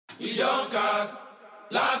he don't cast.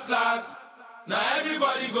 Last, now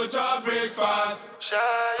everybody go to breakfast.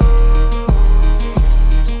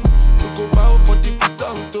 We go bow for the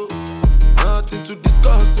result, oh. Nothing to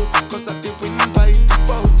discuss, oh. Cause I did win by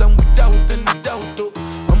default and without any doubt, oh.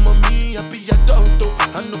 I'm a me, I be adult, oh.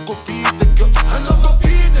 I no go feed the girl,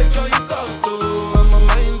 insult, oh. I'm a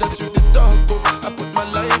mind that's you the dog, oh. I put my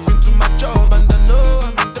life into my job and I know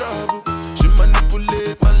I'm in trouble. She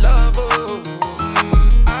manipulate my love, oh.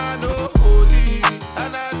 I know holy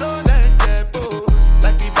and I know that get both.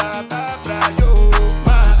 Like the Baba Frayo,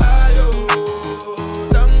 my ayo,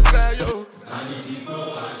 don't cry, yo. I need to go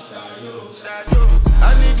and shy yo. I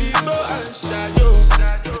need to go and shy yo.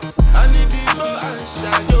 I need to go and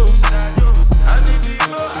shy yo. I need to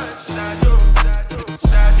go and shy yo.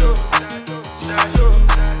 Shy yo, shy yo.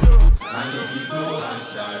 I need to go and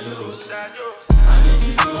shy yo. I need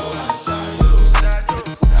to go and shy yo.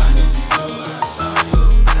 I need to go and shy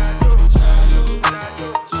yo.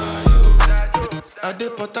 I dey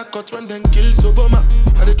Port Harcourt when them kill Soboma.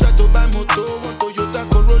 I dey try to buy moto, one Toyota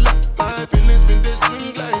Corolla. My feelings been they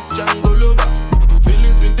swing like Django Lover.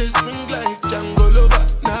 Feelings been they swing like Django Lover.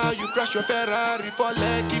 Now you crash your Ferrari for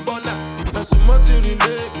Lucky Bona. Now so much you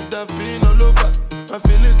relate could have been all over. My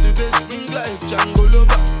feelings today swing like Django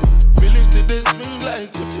Lover. Feelings today swing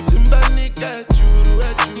like Timbani Churu.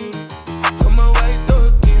 I'm a white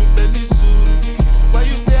dog in Felisuru. Why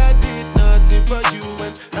you say I did nothing for you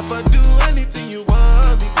when if I do anything you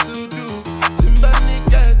want me to do? Timbani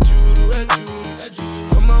Churu.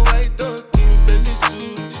 I'm a white dog in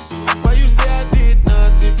Felisuru. Why you say I did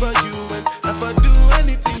nothing for you when if I do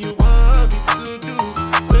anything you want me to do?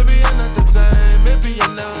 Maybe another time, maybe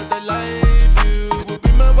another life, you will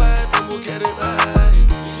be my wife and we'll get it right.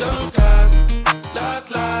 Young cast,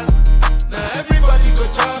 last. Now everybody go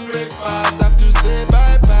to breakfast. Have to say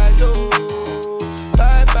bye bye yo,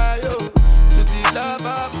 to the love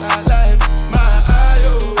of my life. My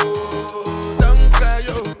ayo, don't cry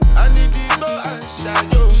yo. I need to go and shy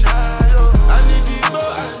yo. I need to go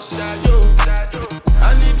and shy yo.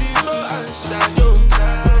 I need to go and shy yo.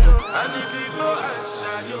 I need to go and shy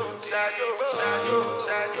yo.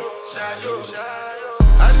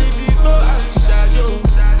 I need to go and shy yo.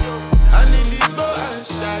 I need to go and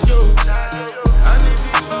shy yo. I need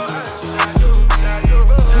to go and shy yo.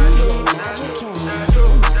 DJ Magic Candy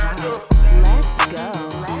in the house. Let's go.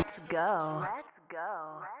 Let's go. Let's go.